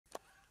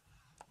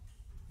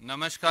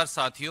नमस्कार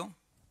साथियों,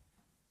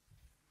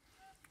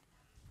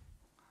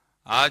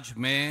 आज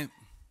मैं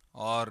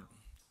और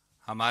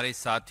हमारे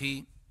साथी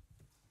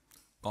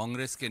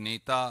कांग्रेस के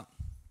नेता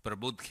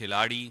प्रबुद्ध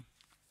खिलाड़ी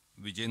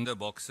विजेंद्र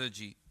बॉक्सर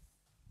जी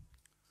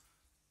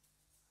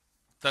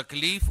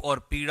तकलीफ और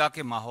पीड़ा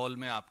के माहौल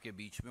में आपके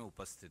बीच में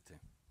उपस्थित हैं।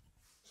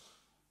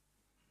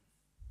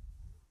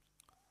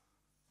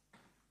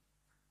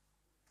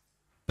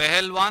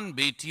 पहलवान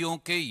बेटियों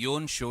के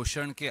यौन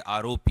शोषण के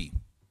आरोपी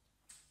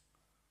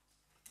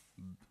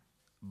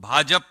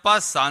भाजपा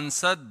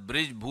सांसद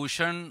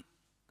बृजभूषण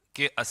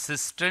के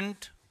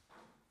असिस्टेंट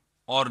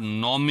और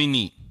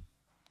नॉमिनी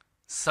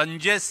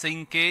संजय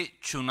सिंह के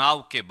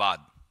चुनाव के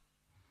बाद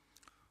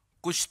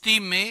कुश्ती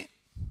में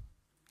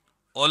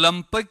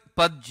ओलंपिक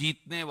पद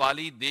जीतने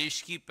वाली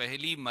देश की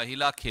पहली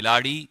महिला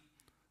खिलाड़ी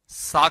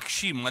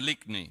साक्षी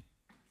मलिक ने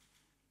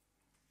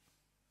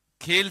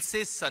खेल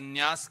से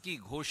संन्यास की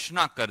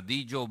घोषणा कर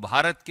दी, जो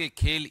भारत के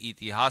खेल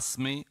इतिहास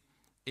में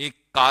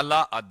एक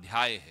काला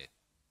अध्याय है।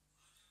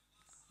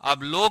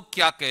 अब लोग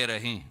क्या कह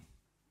रहे हैं,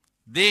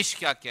 देश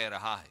क्या कह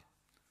रहा है?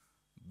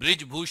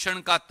 बृजभूषण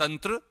का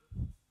तंत्र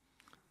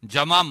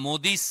जमा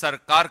मोदी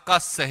सरकार का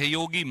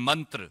सहयोगी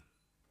मंत्र,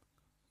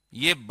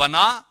 ये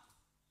बना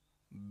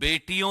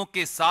बेटियों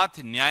के साथ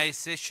न्याय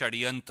से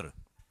षड्यंत्र।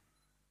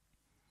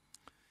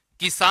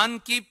 किसान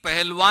की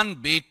पहलवान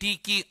बेटी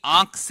की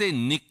आंख से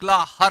निकला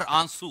हर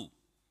आंसू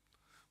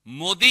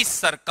मोदी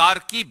सरकार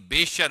की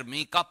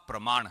बेशर्मी का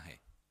प्रमाण है।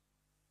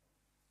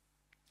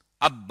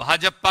 अब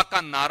भाजपा का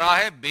नारा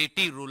है,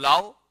 बेटी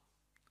रुलाओ,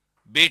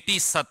 बेटी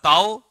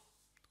सताओ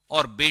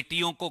और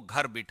बेटियों को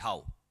घर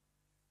बिठाओ।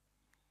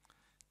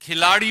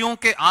 खिलाड़ियों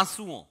के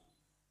आंसुओं,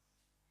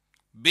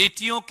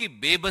 बेटियों की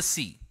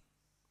बेबसी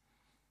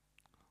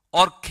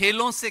और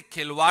खेलों से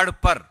खिलवाड़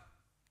पर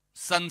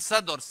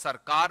संसद और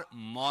सरकार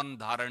मौन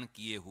धारण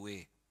किए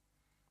हुए।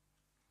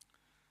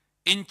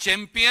 इन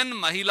चैंपियन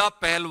महिला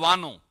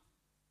पहलवानों,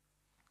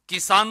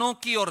 किसानों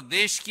की और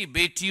देश की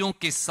बेटियों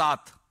के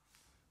साथ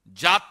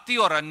जाति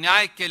और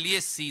अन्याय के लिए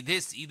सीधे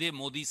सीधे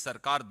मोदी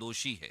सरकार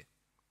दोषी है।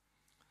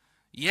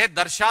 यह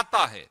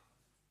दर्शाता है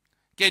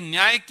कि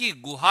न्याय की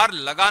गुहार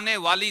लगाने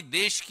वाली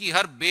देश की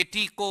हर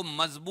बेटी को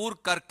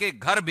मजबूर करके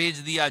घर भेज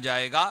दिया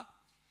जाएगा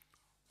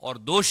और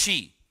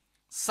दोषी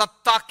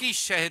सत्ता की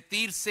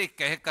शहतीर से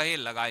कह कहे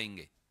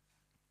लगाएंगे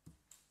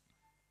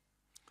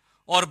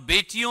और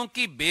बेटियों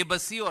की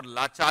बेबसी और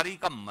लाचारी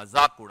का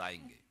मजाक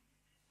उड़ाएंगे।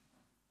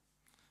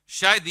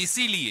 शायद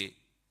इसीलिए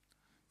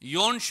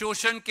यौन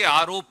शोषण के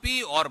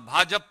आरोपी और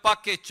भाजपा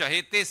के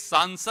चहेते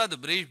सांसद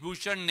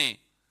बृजभूषण ने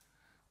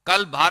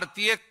कल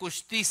भारतीय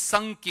कुश्ती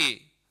संघ के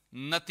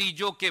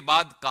नतीजों के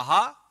बाद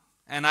कहा,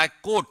 एंड आई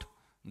कोट,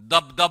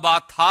 दबदबा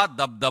था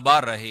दबदबा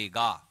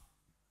रहेगा।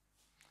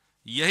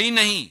 यही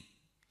नहीं,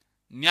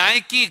 न्याय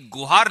की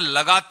गुहार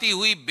लगाती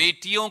हुई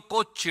बेटियों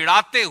को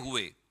चिढ़ाते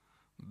हुए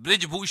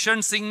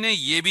बृजभूषण सिंह ने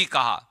यह भी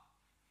कहा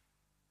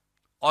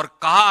और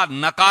कहा,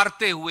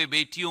 नकारते हुए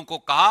बेटियों को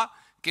कहा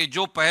कि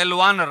जो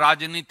पहलवान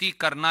राजनीति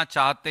करना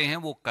चाहते हैं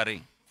वो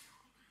करें।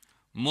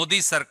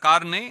 मोदी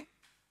सरकार ने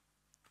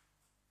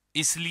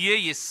इसलिए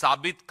यह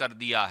साबित कर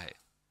दिया है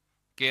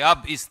कि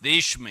अब इस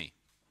देश में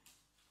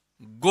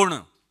गुण,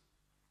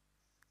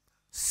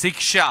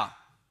 शिक्षा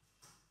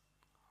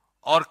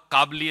और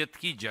काबिलियत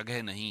की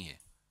जगह नहीं है।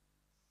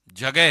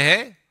 जगह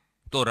है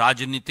तो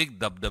राजनीतिक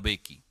दबदबे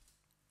की।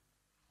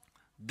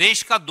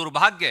 देश का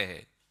दुर्भाग्य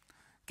है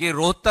कि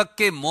रोहतक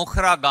के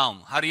मोखरा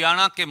गांव,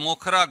 हरियाणा के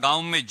मोखरा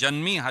गांव में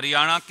जन्मी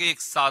हरियाणा के एक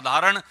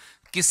साधारण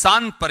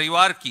किसान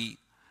परिवार की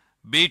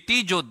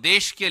बेटी, जो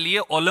देश के लिए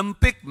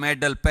ओलंपिक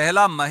मेडल,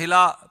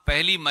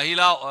 पहली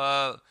महिला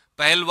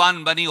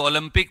पहलवान बनी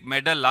ओलंपिक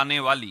मेडल लाने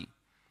वाली,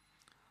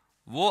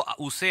 वो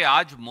उसे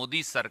आज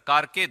मोदी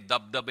सरकार के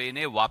दबदबे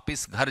ने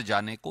वापस घर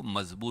जाने को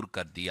मजबूर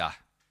कर दिया है।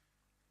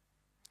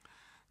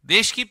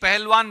 देश की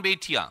पहलवान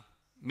बेटियां,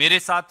 मेरे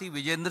साथ ही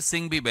विजेंद्र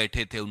सिंह भी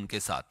बैठे थे उनके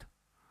साथ,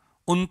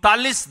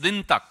 39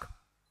 दिन तक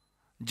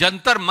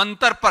जंतर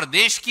मंतर पर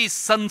देश की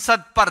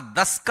संसद पर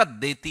दस्तखत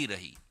देती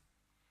रही,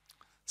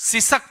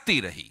 सिसकती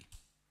रही,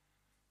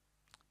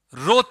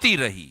 रोती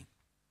रही,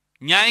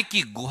 न्याय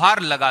की गुहार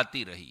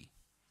लगाती रही।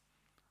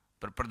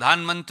 पर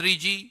प्रधानमंत्री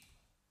जी,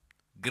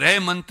 गृह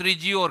मंत्री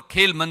जी और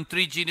खेल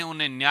मंत्री जी ने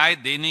उन्हें न्याय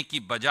देने की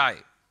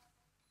बजाय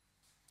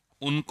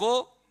उनको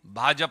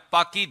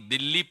भाजपा की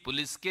दिल्ली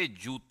पुलिस के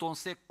जूतों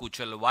से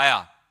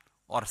कुचलवाया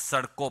और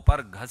सड़कों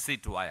पर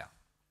घसीटवाया।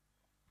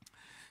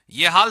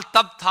 यह हाल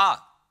तब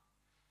था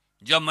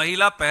जब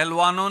महिला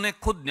पहलवानों ने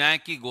खुद न्याय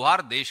की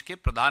गुहार देश के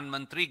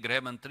प्रधानमंत्री,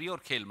 गृह मंत्री और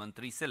खेल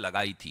मंत्री से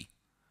लगाई थी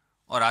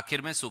और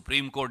आखिर में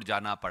सुप्रीम कोर्ट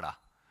जाना पड़ा।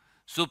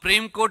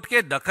 सुप्रीम कोर्ट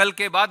के दखल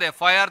के बाद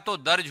एफआईआर तो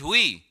दर्ज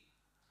हुई,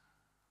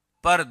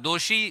 पर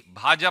दोषी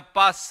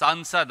भाजपा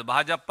सांसद,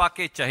 भाजपा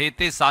के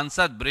चहेते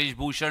सांसद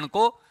बृजभूषण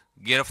को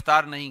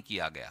गिरफ्तार नहीं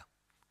किया गया।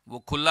 वो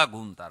खुला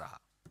घूमता रहा।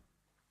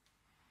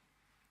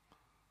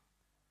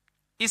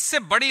 इससे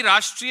बड़ी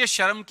राष्ट्रीय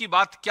शर्म की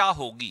बात क्या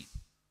होगी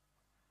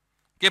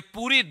कि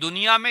पूरी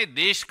दुनिया में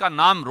देश का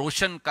नाम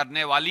रोशन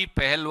करने वाली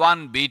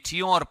पहलवान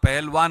बेटियों और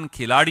पहलवान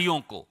खिलाड़ियों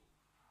को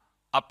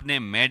अपने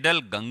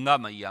मेडल गंगा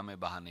मैया में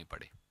बहाने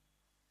पड़े।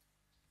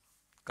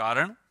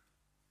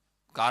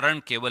 कारण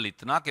केवल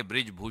इतना कि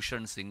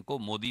बृजभूषण सिंह को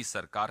मोदी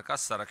सरकार का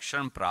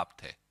संरक्षण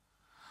प्राप्त है।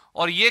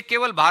 और यह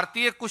केवल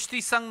भारतीय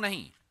कुश्ती संघ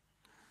नहीं,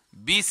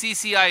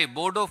 BCCI,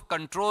 board of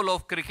control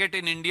of cricket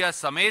in India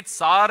समेत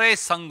सारे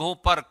संघों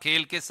पर,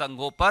 खेल के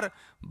संघों पर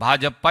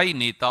भाजपाई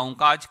नेताओं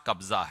का आज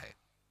कब्जा है।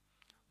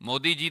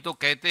 मोदी जी तो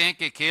कहते हैं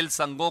कि खेल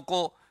संघों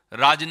को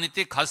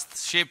राजनीतिक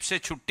हस्तक्षेप से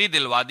छुट्टी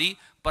दिलवा दी,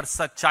 पर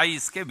सच्चाई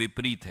इसके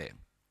विपरीत है।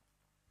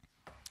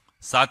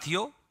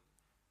 साथियों,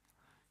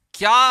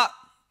 क्या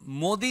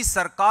मोदी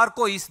सरकार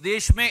को इस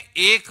देश में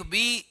एक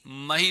भी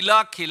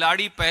महिला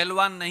खिलाड़ी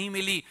पहलवान नहीं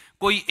मिली,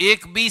 कोई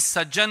एक भी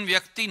सज्जन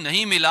व्यक्ति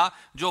नहीं मिला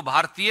जो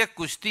भारतीय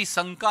कुश्ती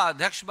संघ का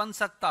अध्यक्ष बन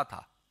सकता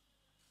था,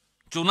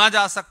 चुना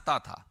जा सकता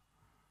था?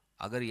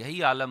 अगर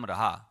यही आलम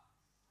रहा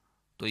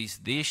तो इस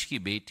देश की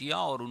बेटियां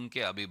और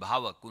उनके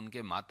अभिभावक,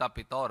 उनके माता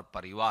पिता और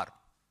परिवार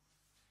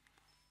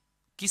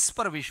किस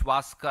पर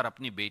विश्वास कर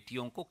अपनी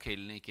बेटियों को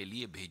खेलने के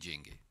लिए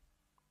भेजेंगे?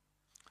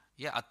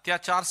 यह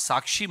अत्याचार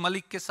साक्षी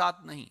मलिक के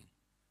साथ नहीं,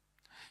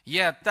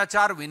 यह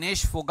अत्याचार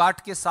विनेश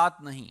फोगाट के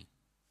साथ नहीं,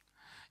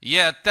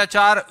 यह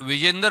अत्याचार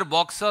विजेंदर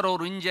बॉक्सर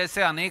और इन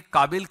जैसे अनेक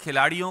काबिल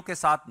खिलाड़ियों के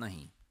साथ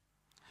नहीं।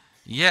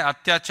 यह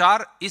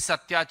अत्याचार, इस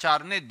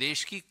अत्याचार ने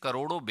देश की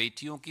करोड़ों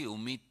बेटियों की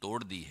उम्मीद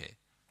तोड़ दी है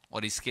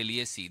और इसके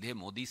लिए सीधे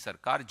मोदी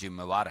सरकार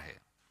जिम्मेवार है।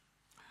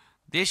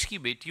 देश की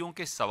बेटियों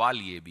के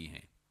सवाल ये भी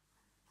हैं,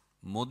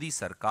 मोदी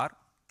सरकार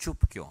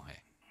चुप क्यों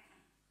है?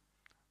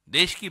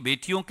 देश की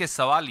बेटियों के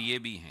सवाल ये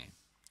भी हैं,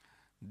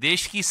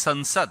 देश की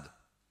संसद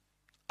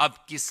अब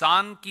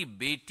किसान की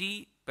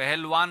बेटी,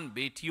 पहलवान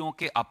बेटियों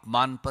के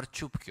अपमान पर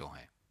चुप क्यों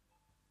है?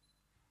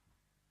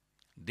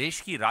 देश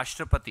की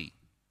राष्ट्रपति,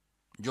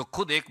 जो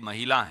खुद एक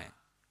महिला हैं,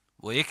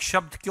 वो एक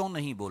शब्द क्यों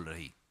नहीं बोल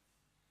रही?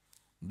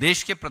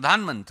 देश के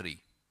प्रधानमंत्री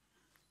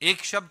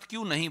एक शब्द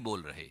क्यों नहीं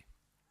बोल रहे?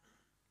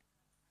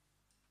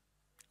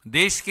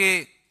 देश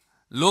के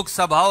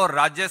लोकसभा और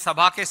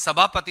राज्यसभा के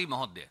सभापति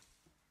महोदय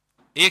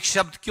एक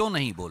शब्द क्यों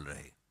नहीं बोल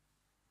रहे?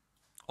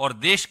 और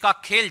देश का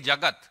खेल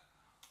जगत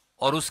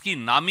और उसकी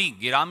नामी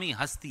गिरामी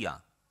हस्तियां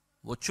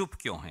वो चुप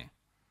क्यों हैं?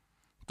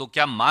 तो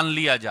क्या मान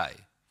लिया जाए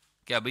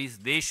कि अब इस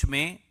देश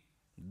में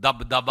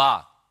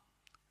दबदबा,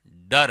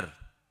 डर,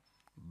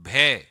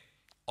 भय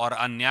और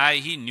अन्याय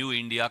ही न्यू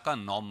इंडिया का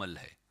नॉर्मल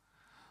है?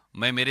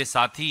 मैं मेरे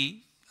साथी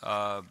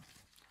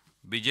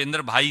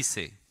विजेंद्र भाई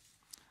से,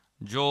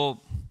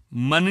 जो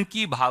मन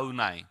की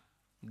भावनाएं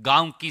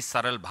गांव की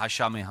सरल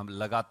भाषा में हम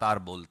लगातार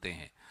बोलते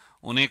हैं,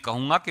 उन्हें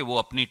कहूंगा कि वो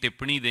अपनी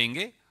टिप्पणी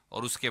देंगे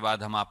और उसके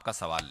बाद हम आपका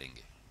सवाल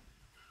लेंगे।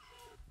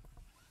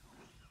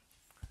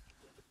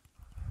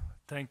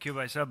 थैंक यू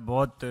भाई साहब,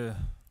 बहुत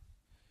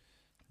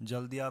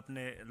जल्दी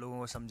आपने लोगों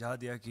को समझा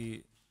दिया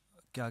कि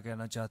क्या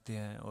कहना चाहते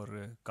हैं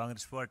और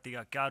कांग्रेस पार्टी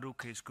का क्या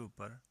रुख है इसके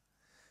ऊपर।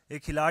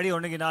 एक खिलाड़ी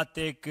होने के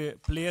नाते,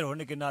 एक प्लेयर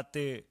होने के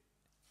नाते,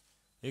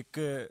 एक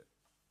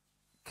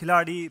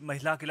खिलाड़ी,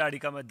 महिला खिलाड़ी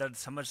का मैं दर्द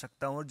समझ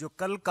सकता हूँ। और जो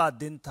कल का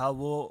दिन था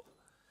वो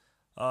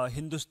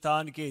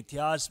हिंदुस्तान के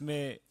इतिहास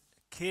में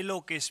खेलों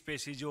के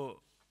स्पेसी,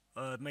 जो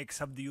मैं एक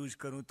शब्द यूज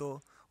करूँ तो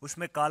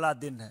उसमें काला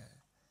दिन है।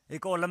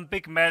 एक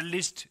ओलंपिक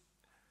मेडलिस्ट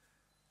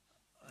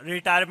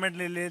रिटायरमेंट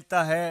ले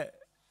लेता है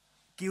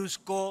कि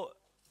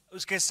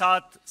उसके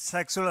साथ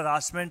सेक्सुअल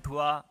हरासमेंट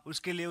हुआ,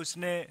 उसके लिए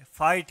उसने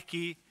फाइट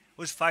की,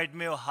 उस फाइट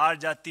में वो हार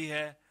जाती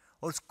है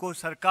और उसको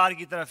सरकार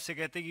की तरफ से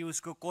कहते हैं कि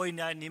उसको कोई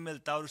न्याय नहीं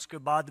मिलता और उसके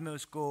बाद में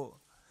उसको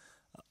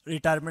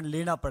रिटायरमेंट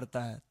लेना पड़ता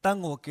है,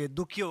 तंग होके,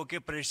 दुखी होके,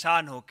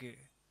 परेशान होके।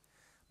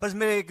 बस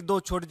मेरे एक दो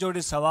छोटे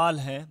छोटे सवाल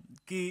हैं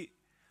कि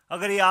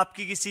अगर ये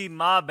आपकी किसी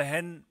माँ,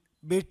 बहन,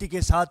 बेटी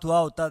के साथ हुआ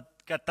होता,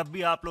 क्या तब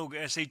भी आप लोग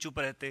ऐसे ही चुप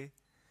रहते?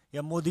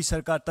 या मोदी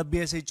सरकार तब भी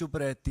ऐसे ही चुप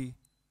रहती?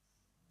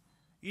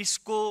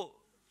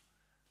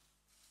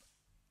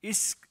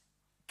 इस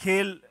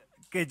खेल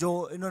के जो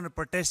इन्होंने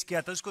प्रोटेस्ट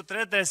किया था उसको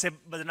तरह तरह से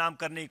बदनाम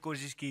करने की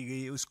कोशिश की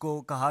गई। उसको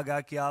कहा गया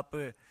कि आप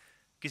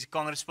किसी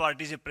कांग्रेस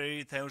पार्टी से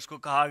प्रेरित हैं, उसको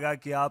कहा गया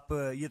कि आप,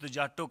 ये तो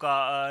जाटों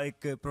का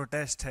एक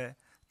प्रोटेस्ट है,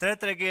 तरह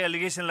तरह के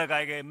एलिगेशन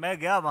लगाए गए। मैं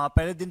गया वहाँ,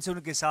 पहले दिन से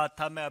उनके साथ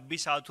था, मैं अब भी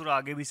साथ हूँ और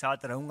आगे भी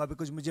साथ रहूँगा,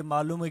 बिकॉज मुझे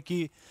मालूम है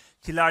कि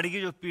खिलाड़ी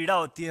की जो पीड़ा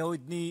होती है वो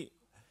इतनी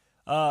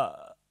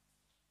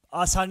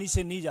आसानी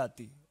से नहीं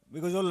जाती,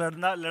 बिकॉज वो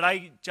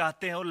लड़ाई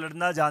चाहते हैं और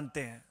लड़ना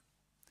जानते हैं।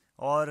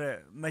 और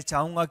मैं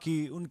चाहूँगा कि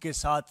उनके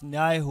साथ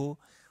न्याय हो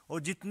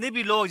और जितने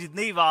भी लोग,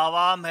 जितनी भी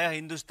आवाम है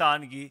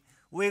हिंदुस्तान की,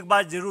 वो एक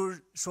बात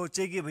ज़रूर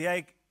सोचे कि भैया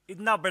एक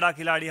इतना बड़ा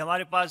खिलाड़ी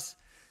हमारे पास,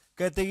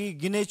 कहते कि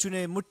गिने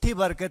चुने मुट्ठी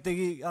भर, कहते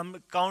कि हम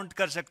काउंट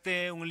कर सकते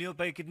हैं उंगलियों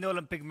पर कितने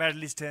ओलंपिक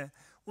मेडलिस्ट हैं,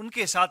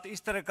 उनके साथ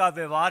इस तरह का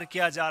व्यवहार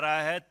किया जा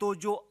रहा है, तो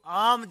जो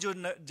आम जो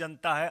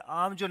जनता है,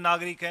 आम जो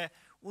नागरिक है,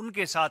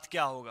 उनके साथ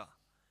क्या होगा?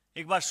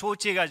 एक बार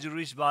सोचिएगा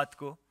जरूर इस बात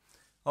को।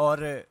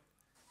 और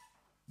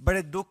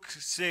बड़े दुख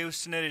से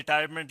उसने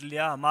रिटायरमेंट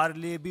लिया। हमारे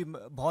लिए भी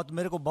बहुत,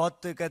 मेरे को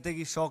बहुत कहते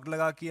कि शौक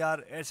लगा कि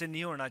यार ऐसे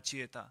नहीं होना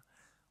चाहिए था।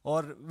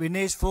 और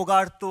विनेश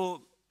फोगाट तो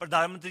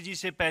प्रधानमंत्री जी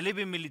से पहले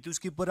भी मिली थी,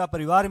 उसकी पूरा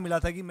परिवार मिला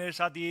था कि मेरे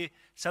साथ ये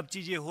सब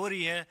चीज़ें हो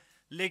रही हैं,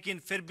 लेकिन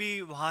फिर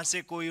भी वहाँ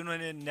से कोई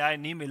उन्होंने न्याय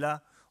नहीं मिला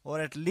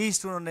और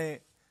एटलीस्ट उन्होंने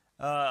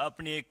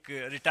अपनी एक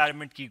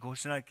रिटायरमेंट की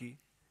घोषणा की।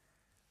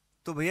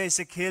 तो भैया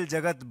इससे खेल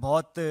जगत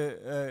बहुत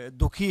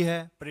दुखी है,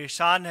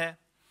 परेशान है।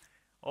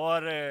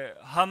 और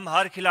हम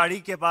हर खिलाड़ी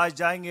के पास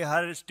जाएंगे,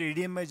 हर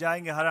स्टेडियम में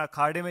जाएंगे, हर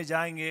अखाड़े में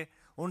जाएंगे,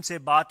 उनसे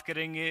बात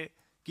करेंगे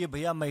कि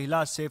भैया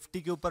महिला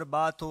सेफ्टी के ऊपर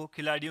बात हो,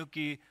 खिलाड़ियों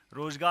की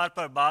रोजगार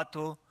पर बात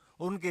हो।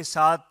 उनके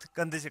साथ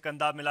कंधे से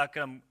कंधा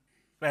मिलाकर हम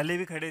पहले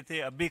भी खड़े थे,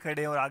 अब भी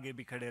खड़े हैं और आगे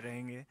भी खड़े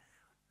रहेंगे।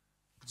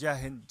 जय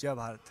हिंद, जय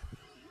भारत।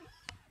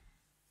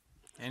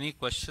 Any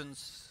questions?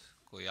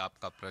 कोई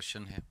आपका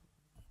प्रश्न है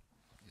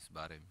इस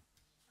बारे में?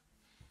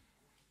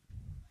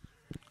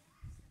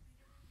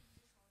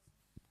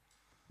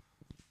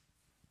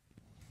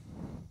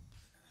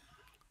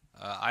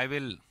 I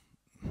will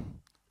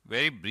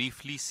very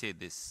briefly say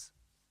this.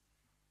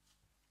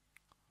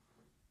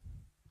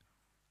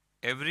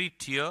 Every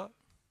tear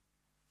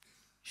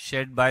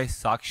shed by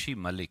Sakshee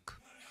Malikkh,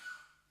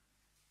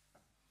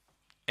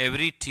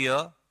 every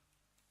tear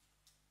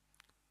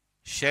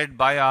shed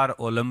by our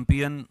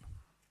Olympian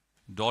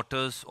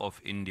daughters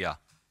of India,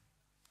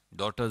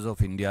 daughters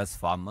of India's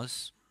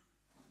farmers,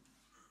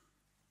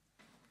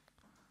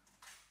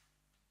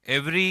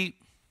 every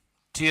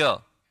tear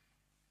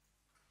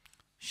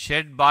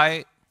shed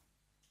by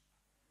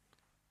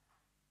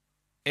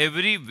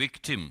every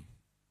victim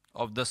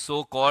of the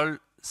so-called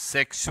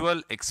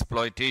sexual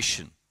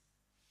exploitation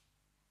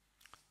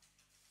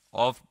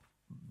of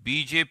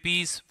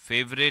BJP's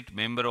favorite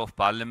member of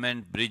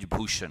parliament, Brij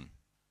Bhushan,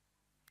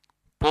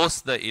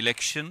 post the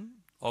election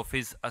of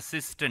his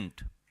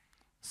assistant,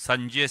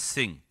 Sanjay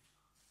Singh,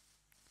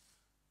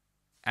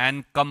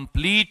 and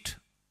complete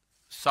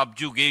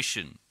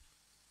subjugation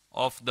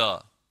of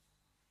the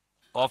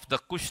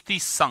Kushti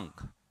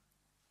Sangh,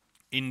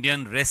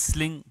 Indian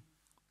Wrestling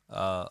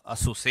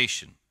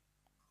Association,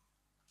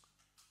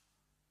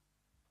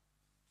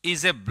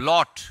 is a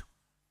blot,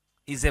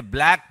 is a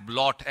black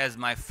blot, as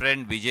my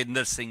friend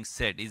Vijender Singh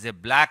said, is a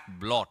black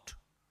blot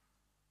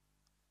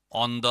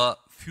on the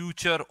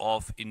future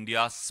of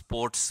India's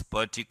sports,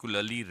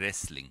 particularly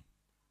wrestling.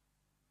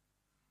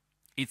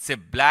 It's a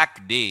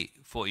black day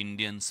for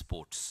Indian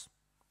sports.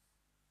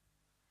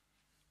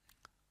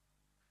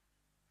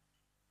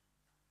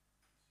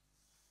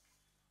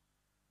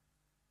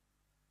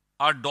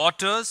 Our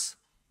daughters,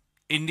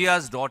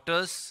 India's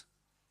daughters,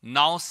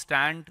 now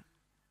stand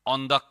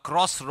on the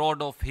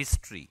crossroad of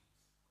history,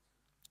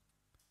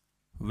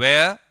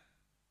 where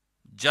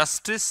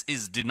justice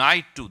is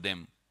denied to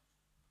them,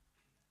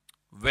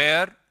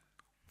 where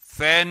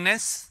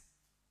fairness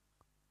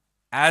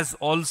as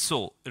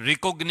also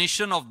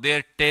recognition of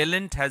their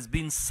talent has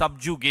been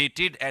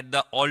subjugated at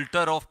the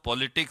altar of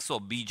politics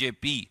of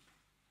BJP,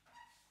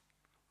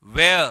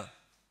 where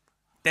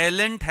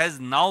talent has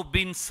now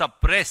been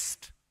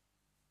suppressed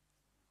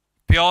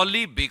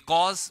purely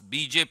because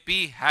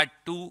BJP had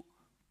to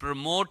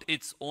promote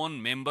its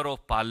own member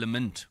of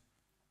parliament,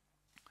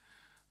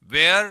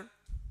 where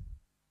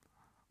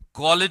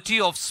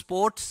quality of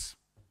sports,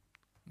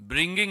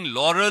 bringing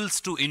laurels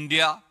to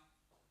India,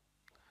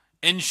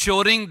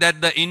 ensuring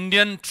that the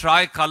Indian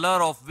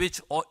tricolor, of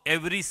which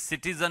every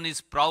citizen is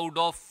proud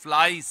of,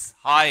 flies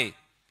high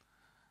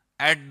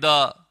at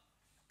the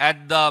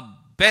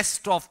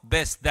best of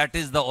best, that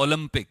is the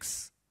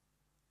Olympics,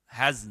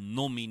 has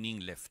no meaning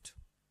left.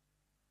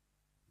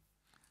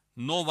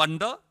 No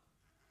wonder,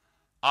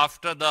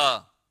 after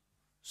the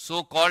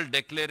so-called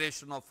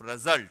declaration of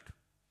result,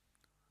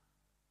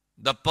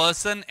 the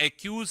person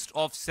accused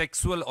of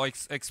sexual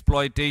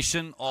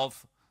exploitation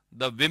of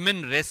the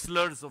women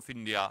wrestlers of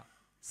India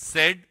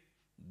said,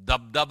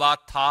 "Dabdaba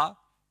tha,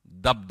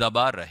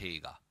 dabdaba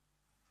rahega."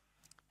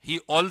 He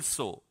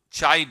also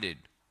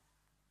chided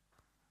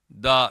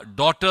the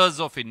daughters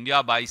of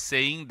India by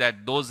saying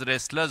that those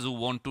wrestlers who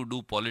want to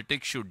do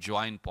politics should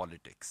join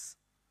politics.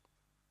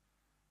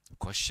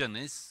 Question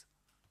is,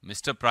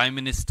 Mr. Prime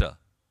Minister,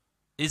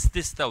 is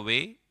this the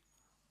way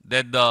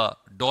that the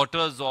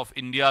daughters of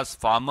India's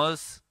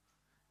farmers,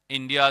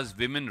 India's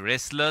women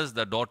wrestlers,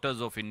 the daughters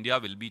of India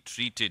will be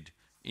treated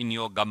in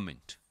your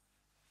government?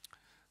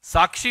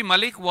 Sakshee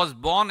Malikkh was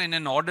born in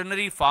an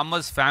ordinary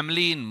farmer's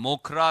family in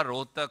Mokhra,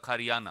 Rohtak,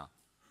 Haryana.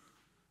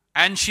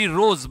 And she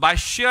rose by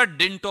sheer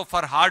dint of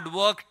her hard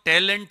work,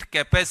 talent,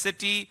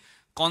 capacity,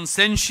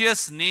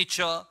 conscientious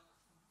nature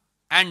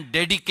and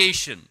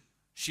dedication.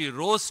 She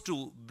rose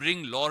to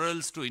bring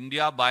laurels to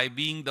India by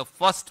being the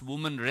first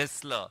woman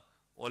wrestler,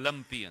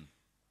 Olympian.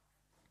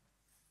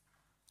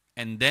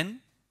 And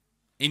then,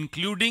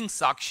 including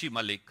Sakshee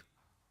Malikkh,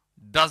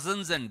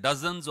 dozens and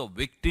dozens of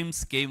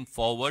victims came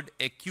forward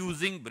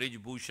accusing Brij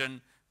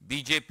Bhushan,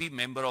 BJP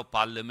member of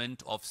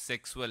parliament, of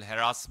sexual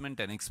harassment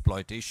and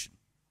exploitation.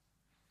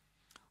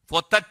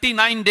 For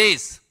 39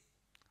 days,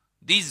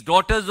 these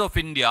daughters of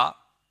India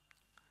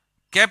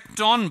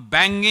kept on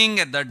banging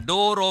at the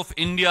door of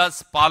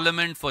India's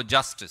parliament for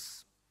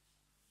justice.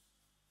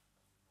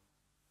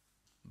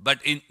 But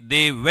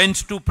they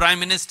went to Prime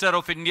Minister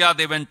of India,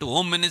 they went to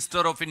Home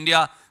Minister of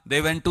India,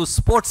 they went to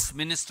Sports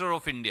Minister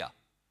of India,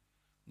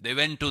 they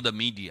went to the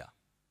media.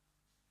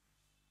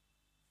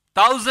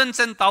 Thousands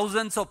and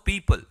thousands of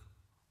people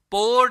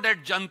poured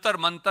at Jantar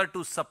Mantar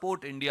to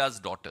support India's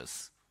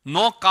daughters.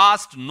 No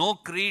caste, no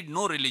creed,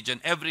 no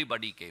religion.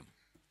 Everybody came.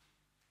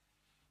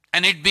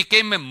 And it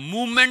became a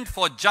movement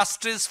for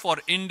justice for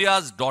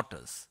India's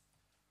daughters.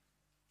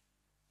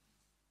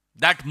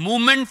 That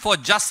movement for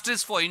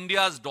justice for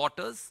India's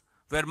daughters,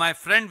 where my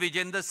friend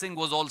Vijender Singh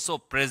was also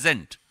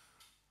present,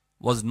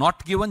 was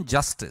not given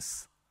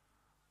justice,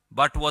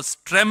 but was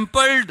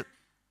trampled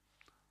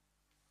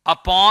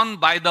upon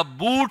by the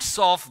boots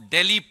of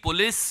Delhi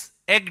police,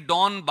 egged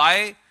on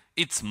by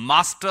its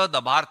master,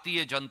 the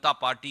Bharatiya Janata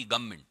Party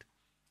government.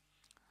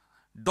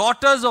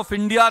 Daughters of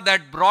India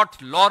that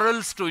brought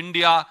laurels to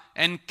India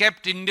and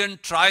kept Indian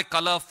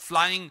tricolor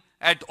flying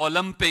at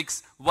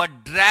Olympics were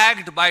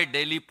dragged by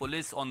Delhi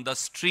police on the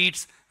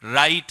streets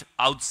right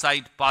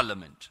outside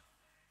Parliament.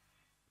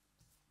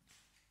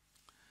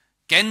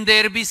 Can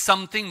there be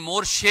something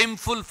more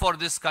shameful for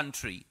this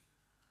country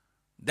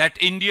that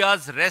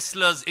India's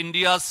wrestlers,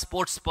 India's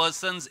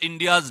sportspersons,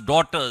 India's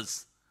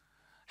daughters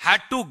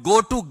had to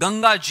go to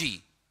Ganga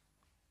Ji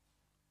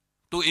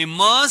to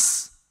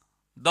immerse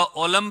the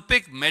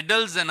Olympic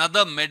medals and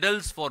other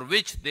medals for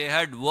which they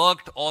had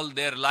worked all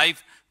their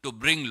life to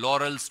bring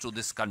laurels to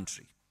this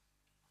country?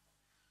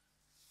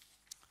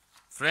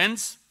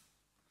 Friends,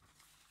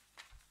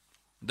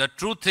 the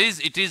truth is,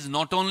 it is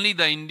not only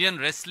the Indian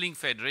Wrestling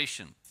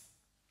Federation,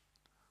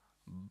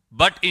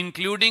 but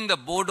including the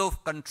Board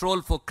of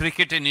Control for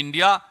Cricket in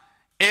India,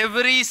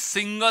 every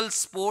single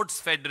sports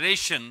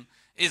federation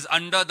is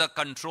under the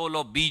control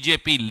of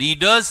BJP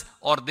leaders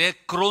or their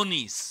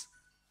cronies.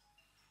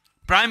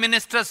 Prime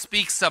Minister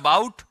speaks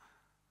about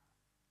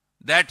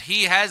that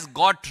he has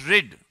got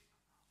rid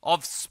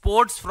of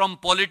sports from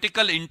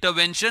political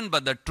intervention,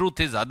 but the truth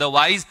is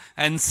otherwise,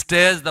 and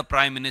stares the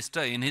Prime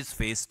Minister in his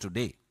face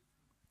today.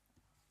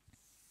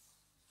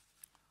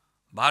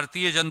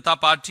 Bharatiya Janata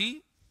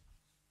Party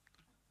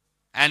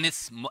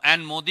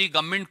and Modi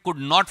government could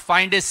not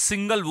find a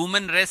single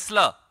woman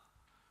wrestler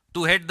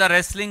to head the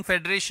Wrestling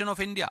Federation of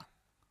India,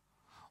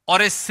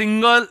 or a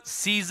single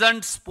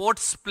seasoned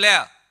sports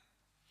player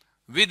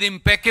with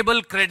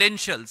impeccable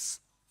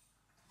credentials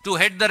to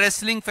head the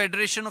Wrestling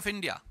Federation of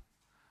India.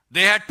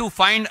 They had to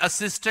find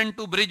assistant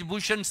to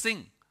Vijender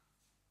Singh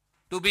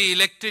to be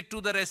elected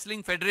to the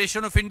Wrestling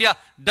Federation of India.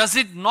 Does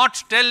it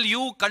not tell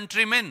you,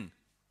 countrymen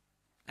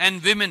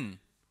and women,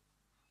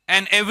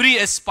 and every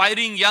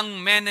aspiring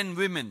young man and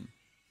women,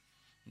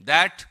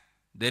 that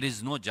there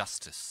is no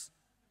justice?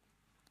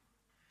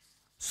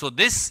 So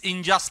this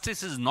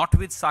injustice is not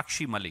with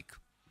Sakshee Malikkh.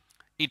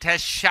 It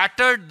has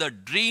shattered the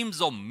dreams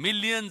of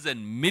millions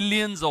and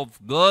millions of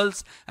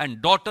girls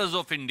and daughters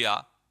of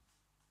India,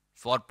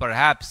 for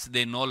perhaps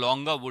they no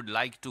longer would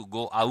like to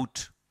go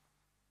out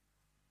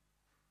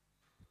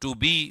to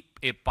be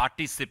a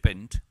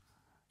participant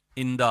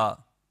in the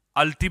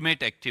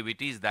ultimate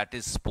activities, that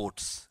is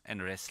sports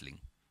and wrestling.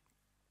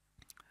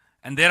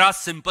 And there are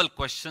simple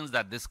questions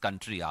that this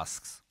country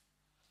asks.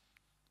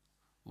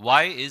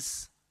 Why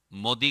is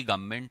Modi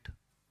government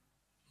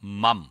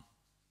mum?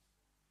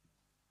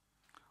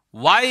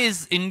 Why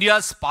is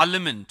India's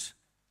parliament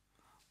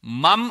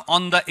mum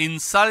on the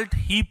insult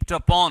heaped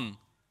upon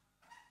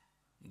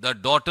the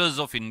daughters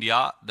of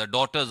India, the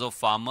daughters of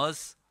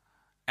farmers,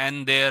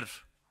 and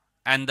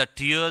the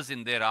tears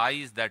in their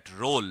eyes that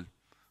roll,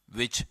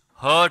 which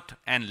hurt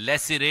and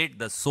lacerate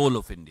the soul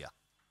of India?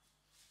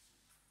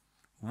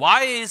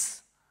 Why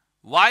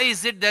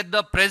is it that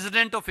the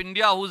President of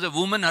India, who is a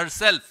woman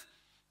herself,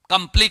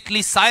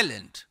 completely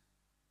silent?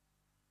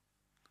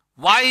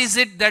 Why is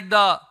it that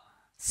the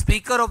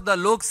Speaker of the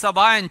Lok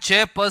Sabha and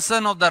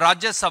Chairperson of the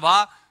Rajya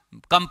Sabha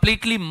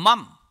completely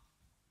mum?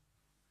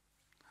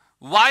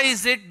 Why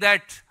is it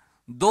that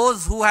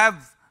those who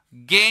have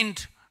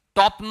gained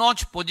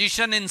top-notch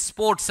position in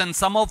sports, and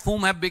some of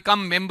whom have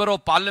become member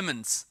of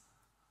parliaments,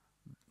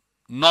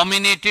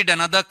 nominated in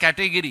other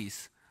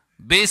categories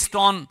based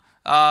on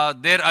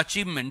their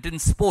achievement in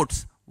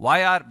sports,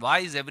 why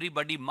is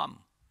everybody mum?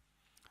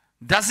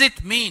 Does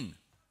it mean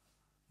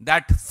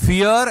that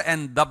fear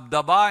and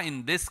dabdaba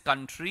in this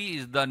country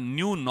is the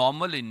new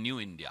normal in New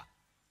India?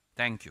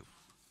 Thank you.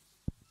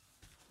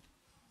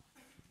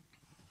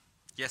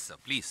 Yes, sir,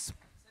 please.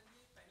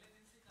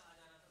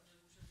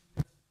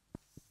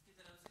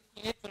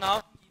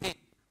 चुनाव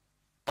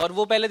और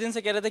वो पहले दिन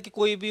से कह रहे थे कि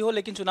कोई भी हो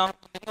लेकिन चुनाव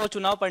नहीं, और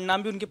चुनाव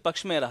परिणाम भी उनके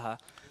पक्ष में रहा।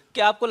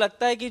 क्या आपको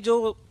लगता है कि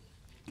जो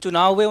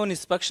चुनाव हुए वो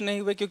निष्पक्ष नहीं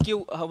हुए, क्योंकि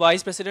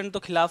वाइस प्रेसिडेंट तो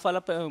खिलाफ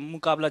वाला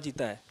मुकाबला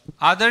जीता है?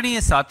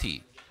 आदरणीय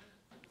साथी,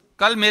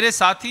 कल मेरे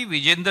साथी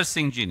विजेंद्र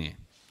सिंह जी ने,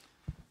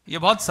 ये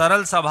बहुत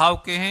सरल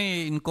स्वभाव के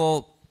हैं,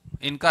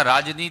 इनका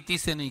राजनीति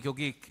से नहीं,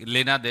 क्योंकि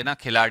लेना देना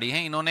खिलाड़ी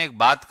हैं, इन्होंने एक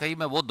बात कही,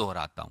 मैं वो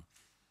दोहराता हूं।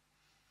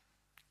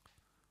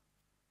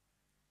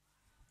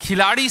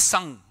 खिलाड़ी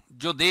संघ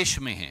जो देश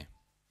में है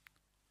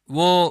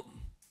वो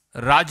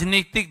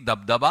राजनीतिक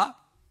दबदबा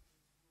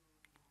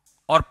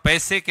और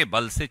पैसे के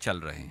बल से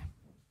चल रहे हैं।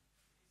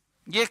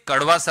 ये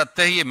कड़वा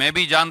सत्य है, ये मैं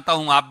भी जानता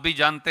हूं, आप भी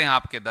जानते हैं,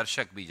 आपके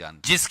दर्शक भी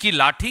जानते हैं। जिसकी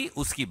लाठी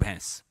उसकी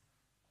भैंस।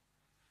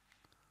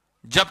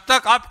 जब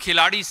तक आप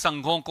खिलाड़ी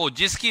संघों को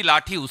जिसकी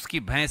लाठी उसकी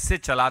भैंस से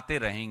चलाते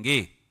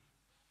रहेंगे,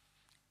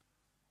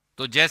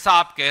 तो जैसा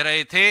आप कह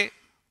रहे थे,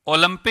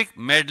 ओलंपिक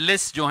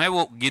मेडलिस्ट जो हैं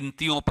वो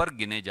गिनतियों पर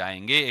गिने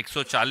जाएंगे।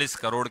 140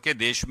 करोड़ के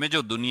देश में,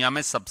 जो दुनिया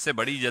में सबसे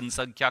बड़ी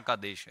जनसंख्या का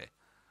देश है,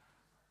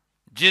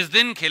 जिस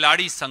दिन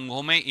खिलाड़ी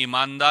संघों में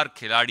ईमानदार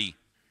खिलाड़ी,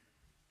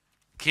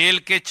 खेल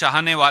के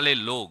चाहने वाले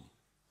लोग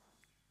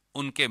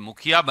उनके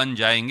मुखिया बन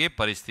जाएंगे,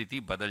 परिस्थिति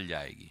बदल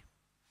जाएगी।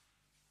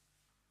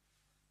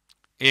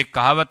 एक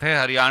कहावत है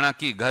हरियाणा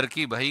की, घर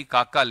की भई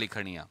काका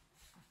लिखनिया।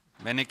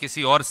 मैंने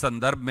किसी और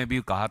संदर्भ में भी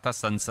कहा था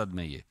संसद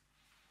में, ये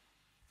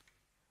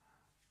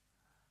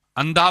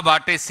अंधा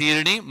बाटे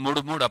सीरनी मुड़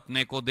मुड़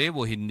अपने को दे,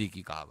 वो हिंदी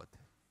की कहावत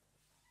है।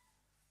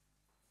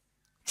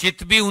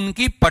 चित भी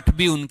उनकी, पट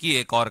भी उनकी,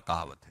 एक और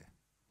कहावत है।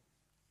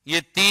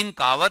 ये तीन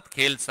कहावत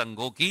खेल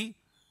संघों की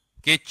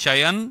के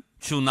चयन,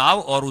 चुनाव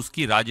और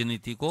उसकी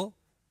राजनीति को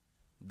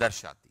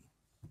दर्शाती।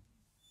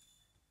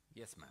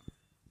 Yes ma'am,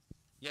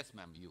 yes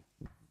ma'am, you.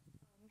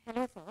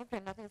 Hello sir,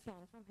 Brenda Desai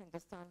from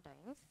Hindustan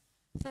Times.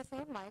 So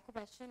sir, my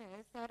question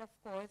is that of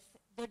course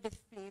the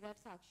display that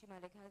Sakshee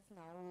Malikkh has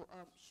now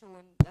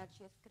shown, that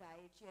she has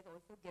cried, she has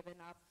also given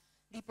up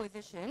the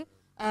position.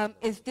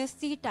 Is this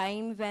the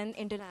time when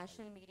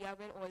international media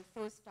will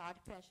also start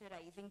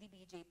pressurizing the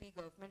BJP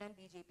government, and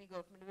BJP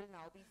government will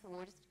now be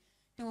forced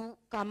to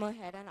come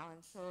ahead and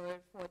answer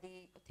for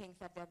the things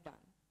that they have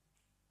done?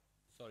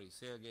 Sorry,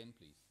 say again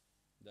please.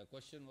 The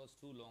question was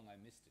too long, I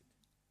missed it.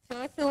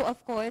 Sir, so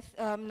of course,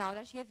 now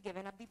that she has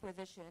given up the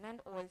position and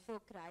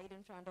also cried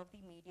in front of the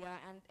media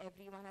and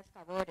everyone has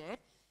covered it,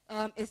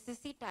 is this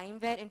the time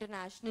where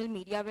international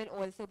media will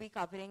also be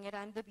covering it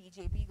and the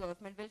BJP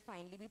government will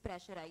finally be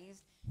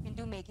pressurized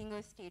into making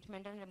a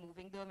statement and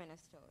removing the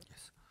minister?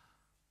 Yes.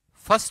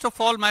 First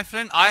of all, my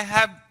friend,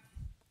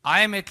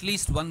 I am at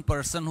least one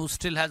person who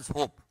still has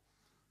hope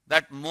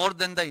that more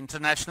than the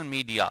international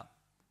media,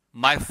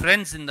 my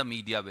friends in the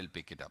media will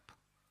pick it up.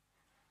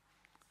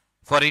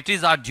 For it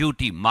is our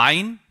duty,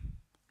 mine,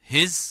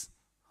 his,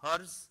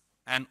 hers,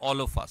 and all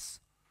of us,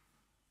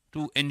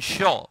 to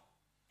ensure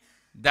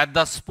that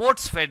the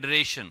sports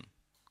federation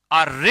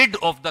are rid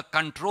of the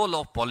control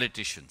of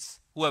politicians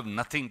who have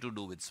nothing to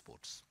do with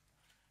sports.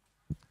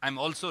 I'm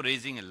also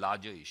raising a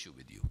larger issue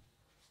with you.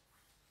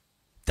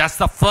 That's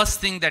the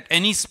first thing that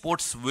any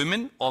sports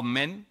women or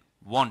men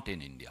want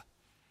in India.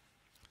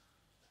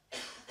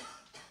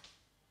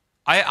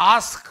 I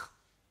ask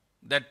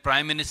that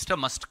Prime Minister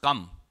must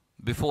come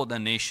before the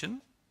nation,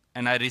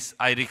 and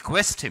I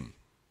request him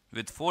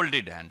with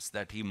folded hands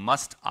that he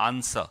must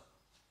answer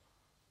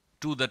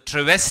to the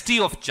travesty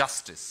of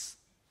justice,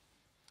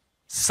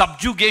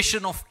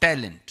 subjugation of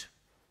talent,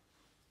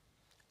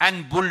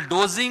 and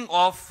bulldozing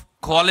of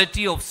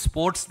quality of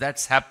sports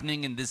that's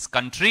happening in this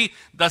country,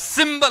 the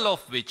symbol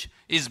of which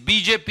is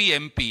BJP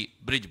MP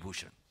Brij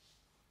Bhushan.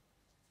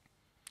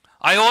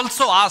 I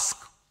also ask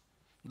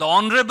the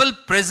Honorable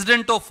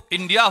President of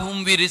India,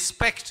 whom we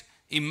respect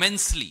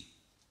immensely,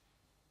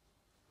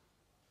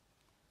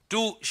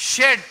 to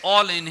shed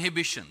all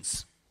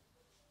inhibitions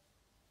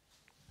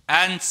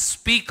and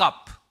speak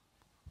up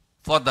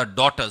for the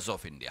daughters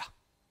of India.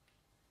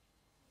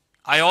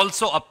 I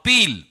also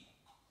appeal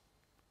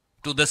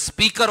to the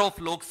Speaker of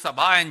Lok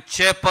Sabha and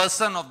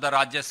Chairperson of the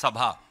Rajya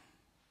Sabha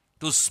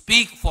to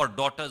speak for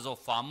daughters of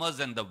farmers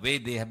and the way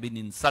they have been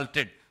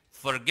insulted.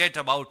 Forget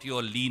about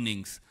your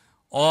leanings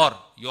or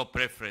your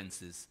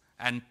preferences,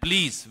 and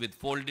please, with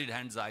folded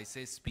hands, I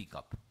say, speak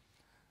up.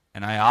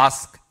 And I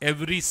ask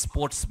every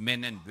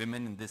sportsman and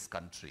women in this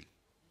country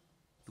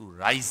to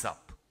rise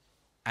up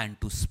and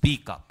to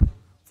speak up.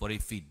 For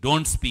if we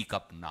don't speak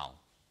up now,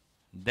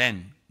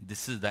 then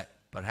this is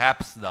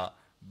perhaps the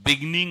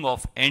beginning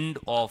of end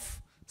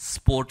of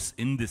sports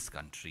in this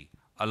country,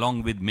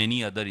 along with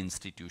many other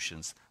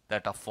institutions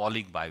that are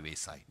falling by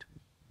wayside.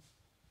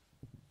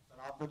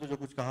 आपने तो जो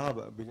कुछ कहा,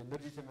 विजेंद्र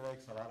जी से मेरा एक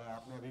सवाल है।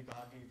 आपने अभी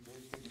कहा कि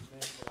देश के जितने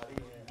खिलाड़ी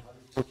हैं हर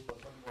स्पोर्ट्स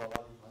पर्सन को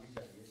आवाज उठानी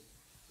चाहिए।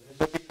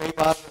 जैसे कि कई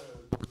बार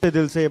दुखते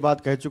दिल से ये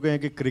बात कह चुके हैं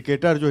कि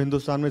क्रिकेटर जो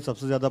हिंदुस्तान में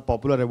सबसे ज़्यादा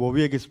पॉपुलर है वो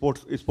भी एक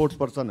स्पोर्ट्स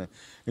पर्सन है।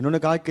 इन्होंने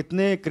कहा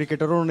कितने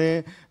क्रिकेटरों ने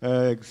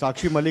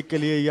साक्षी मलिक के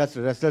लिए या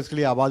रेसलर्स के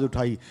लिए आवाज़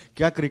उठाई।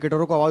 क्या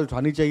क्रिकेटरों को आवाज़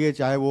उठानी चाहिए,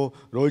 चाहे वो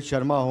रोहित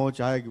शर्मा हो,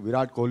 चाहे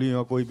विराट कोहली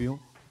हो, कोई भी हो?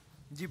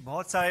 जी,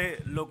 बहुत सारे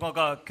लोगों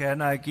का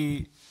कहना है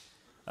कि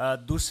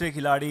दूसरे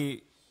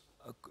खिलाड़ी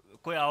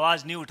कोई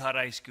आवाज़ नहीं उठा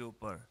रहा इसके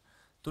ऊपर,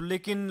 तो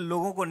लेकिन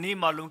लोगों को नहीं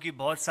मालूम कि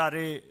बहुत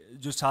सारे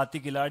जो साथी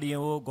खिलाड़ी हैं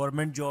वो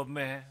गवर्नमेंट जॉब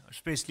में हैं,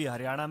 स्पेशली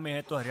हरियाणा में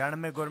है। तो हरियाणा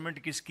में गवर्नमेंट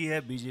किसकी है?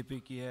 बीजेपी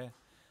की है।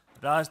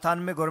 राजस्थान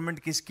में गवर्नमेंट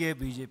किसकी है?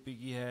 बीजेपी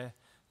की है।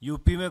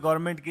 यूपी में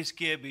गवर्नमेंट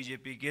किसकी है?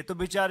 बीजेपी की है। तो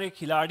बेचारे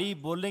खिलाड़ी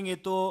बोलेंगे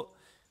तो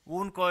वो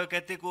उनको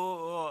कहते को,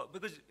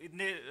 बिकॉज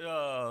इतने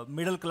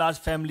मिडिल क्लास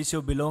फैमिली से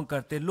वो बिलोंग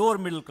करते, लोअर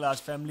मिडिल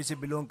क्लास फैमिली से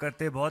बिलोंग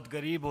करते, बहुत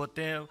गरीब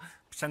होते हैं,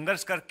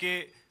 संघर्ष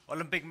करके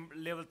ओलंपिक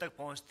लेवल तक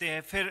पहुंचते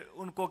हैं। फिर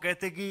उनको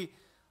कहते कि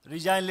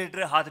रिजाइन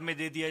लेटर हाथ में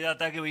दे दिया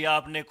जाता है कि भैया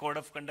आपने कोड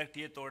ऑफ कंडक्ट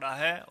ये तोड़ा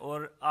है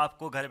और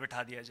आपको घर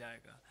बैठा दिया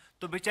जाएगा।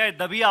 तो बेचारे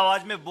दबी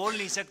आवाज़ में बोल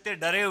नहीं सकते,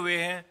 डरे हुए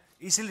हैं,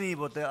 इसलिए नहीं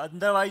बोलते,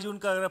 अदरवाइज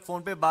उनका अगर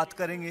फ़ोन पे बात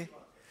करेंगे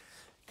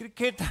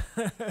क्रिकेट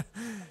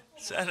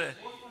सर,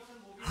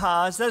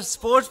 हाँ सर,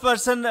 स्पोर्ट्स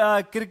पर्सन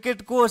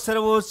क्रिकेट को सर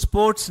वो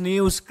स्पोर्ट्स नहीं,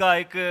 उसका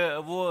एक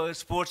वो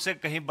स्पोर्ट्स से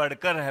कहीं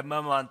बढ़कर है, मैं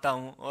मानता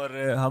हूँ। और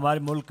हमारे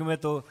मुल्क में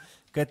तो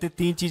कहते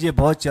 3 चीज़ें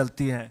बहुत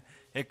चलती हैं,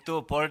 एक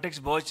तो पॉलिटिक्स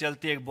बहुत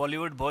चलती है, एक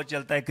बॉलीवुड बहुत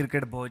चलता है,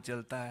 क्रिकेट बहुत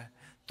चलता है।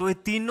 तो ये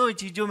तीनों ही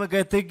चीज़ों में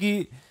कहते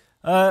कि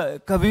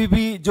कभी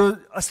भी जो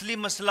असली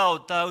मसला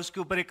होता है उसके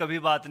ऊपर ये कभी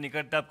बात नहीं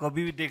करता। आप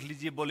कभी भी देख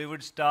लीजिए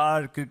बॉलीवुड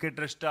स्टार,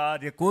 क्रिकेटर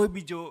स्टार, या कोई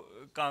भी जो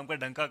काम का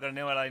ढंका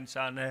करने वाला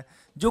इंसान है,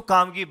 जो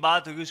काम की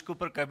बात होगी उसके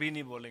ऊपर कभी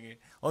नहीं बोलेंगे।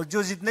 और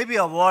जो जितने भी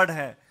अवार्ड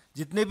हैं,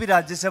 जितने भी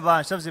राज्यसभा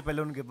हैं, सबसे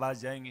पहले उनके पास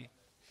जाएंगे।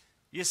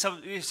 ये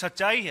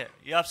सच्चाई है,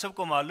 ये आप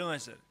सबको मालूम है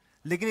सर।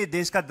 लेकिन ये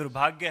देश का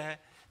दुर्भाग्य है।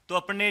 तो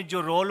अपने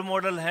जो रोल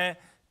मॉडल हैं,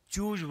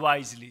 चूज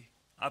वाइजली।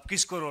 आप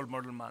किसको रोल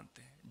मॉडल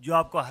मानते हैं? जो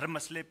आपको हर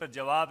मसले पर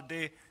जवाब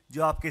दे,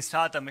 जो आपके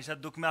साथ हमेशा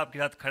दुख में आपके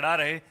साथ खड़ा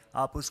रहे,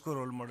 आप उसको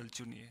रोल मॉडल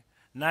चुनिए,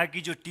 ना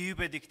कि जो टीवी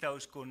पे दिखता है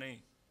उसको नहीं।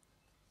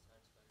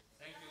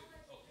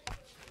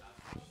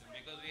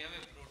 Because we have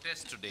a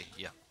protest today.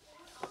 Yeah.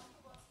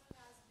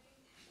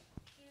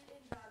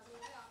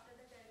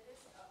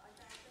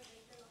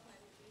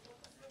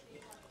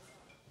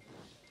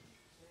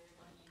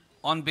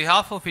 On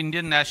behalf of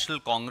Indian National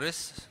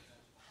Congress,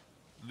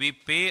 we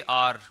pay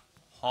our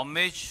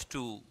homage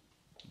to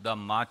the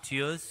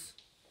martyrs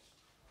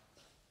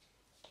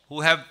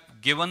who have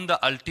given the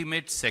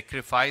ultimate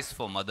sacrifice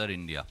for Mother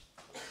India,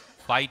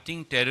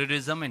 fighting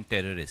terrorism and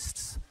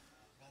terrorists.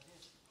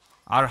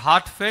 Our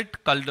heartfelt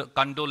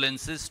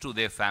condolences to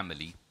their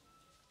family.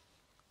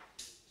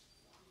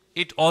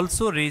 It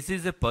also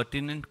raises a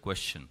pertinent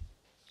question.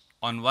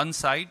 On one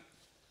side,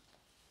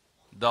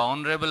 the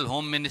Honorable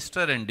Home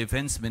Minister and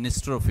Defence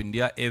Minister of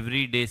India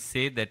every day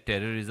say that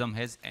terrorism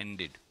has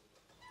ended.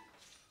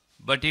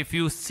 But if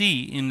you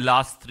see in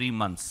last 3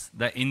 months,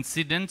 the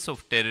incidents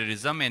of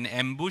terrorism and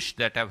ambush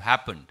that have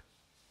happened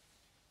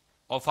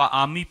of our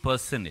army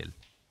personnel,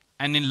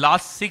 and in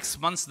last 6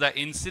 months, the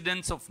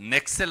incidents of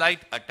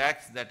Naxalite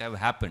attacks that have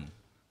happened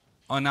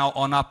on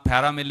our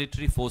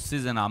paramilitary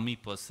forces and army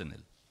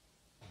personnel,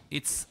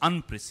 it's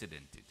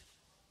unprecedented.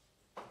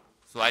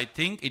 So I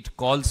think it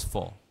calls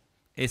for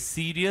a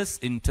serious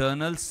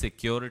internal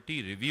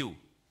security review,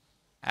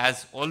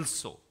 as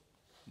also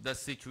the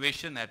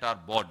situation at our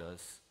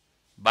borders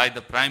by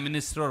the Prime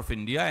Minister of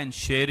India and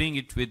sharing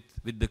it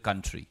with the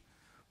country.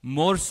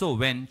 More so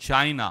when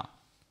China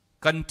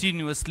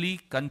continues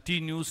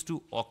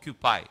to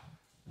occupy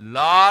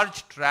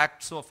large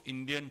tracts of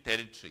Indian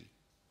territory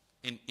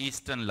in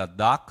eastern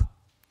Ladakh,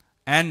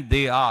 and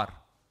they are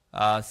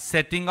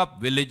setting up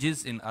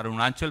villages in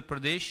Arunachal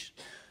Pradesh.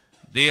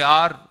 They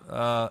are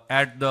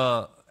at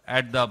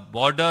the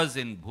borders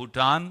in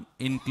Bhutan,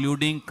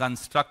 including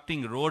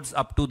constructing roads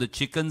up to the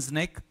Chicken's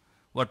Neck,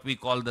 what we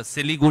call the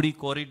Siliguri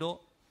corridor.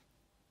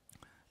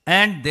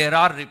 And there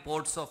are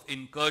reports of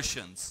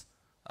incursions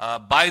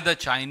by the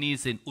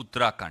Chinese in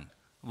Uttarakhand.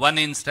 One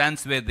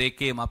instance where they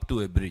came up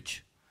to a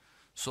bridge.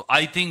 So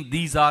I think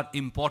these are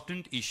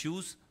important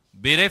issues.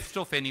 Bereft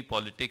of any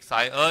politics,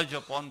 I urge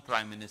upon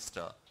Prime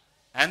Minister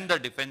and the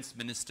Defence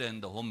Minister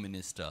and the Home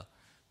Minister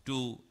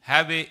to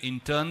have an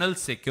internal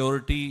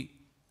security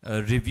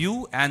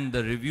review and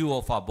the review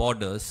of our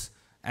borders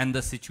and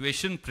the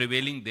situation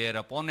prevailing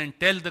thereupon, and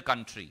tell the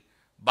country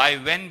by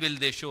when will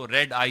they show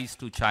red eyes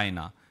to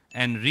China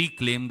and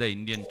reclaim the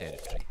Indian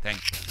territory. Thank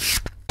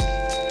you.